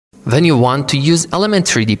When you want to use Element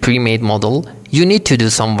 3D pre-made model, you need to do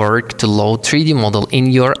some work to load 3D model in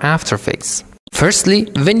your After Effects. Firstly,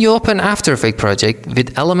 when you open After Effects project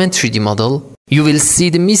with Element 3D model, you will see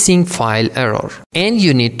the missing file error, and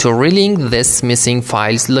you need to relink this missing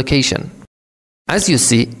file's location. As you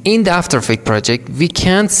see, in the After Effects project, we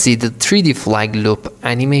can't see the 3D flag loop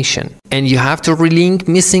animation, and you have to relink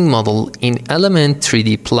missing model in Element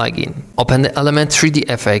 3D plugin. Open the Element 3D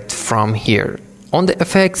effect from here, on the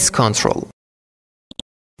Effects control,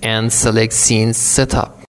 and select Scene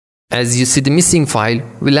Setup. As you see, the missing file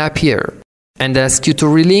will appear, and ask you to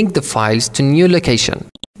relink the files to new location.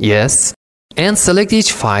 Yes, and select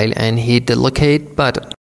each file and hit the Locate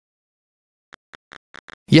button.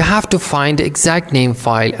 You have to find the exact name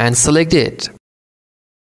file and select it.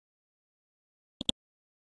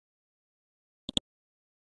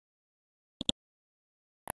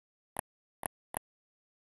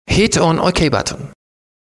 Hit on OK button.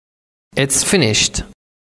 It's finished.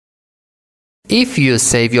 If you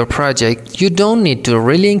save your project, you don't need to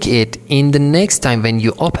relink it in the next time when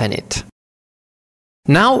you open it.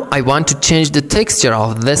 Now I want to change the texture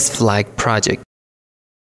of this flag project.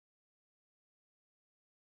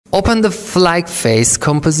 Open the flag face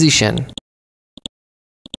composition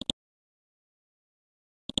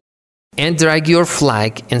and drag your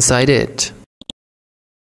flag inside it.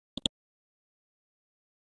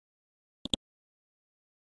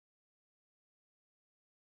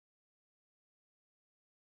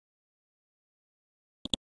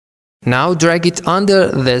 Now drag it under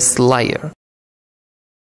this layer.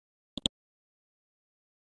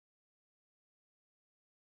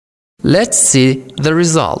 Let's see the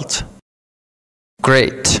result.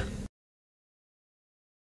 Great.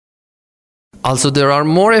 Also, there are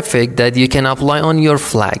more effects that you can apply on your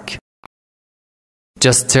flag.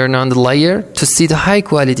 Just turn on the layer to see the high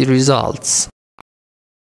quality results.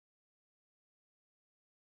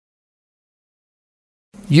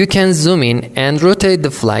 You can zoom in and rotate the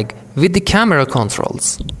flag with the camera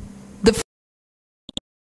controls.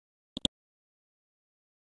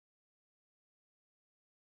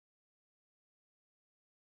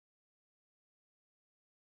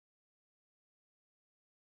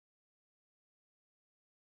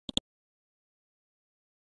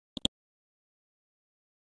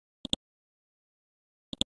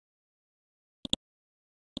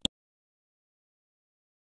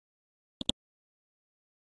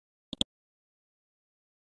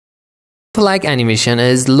 Flag animation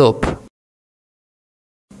is loop.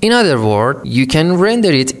 In other words, you can render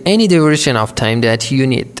it any duration of time that you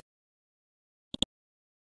need.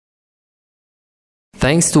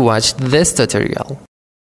 Thanks to watch this tutorial.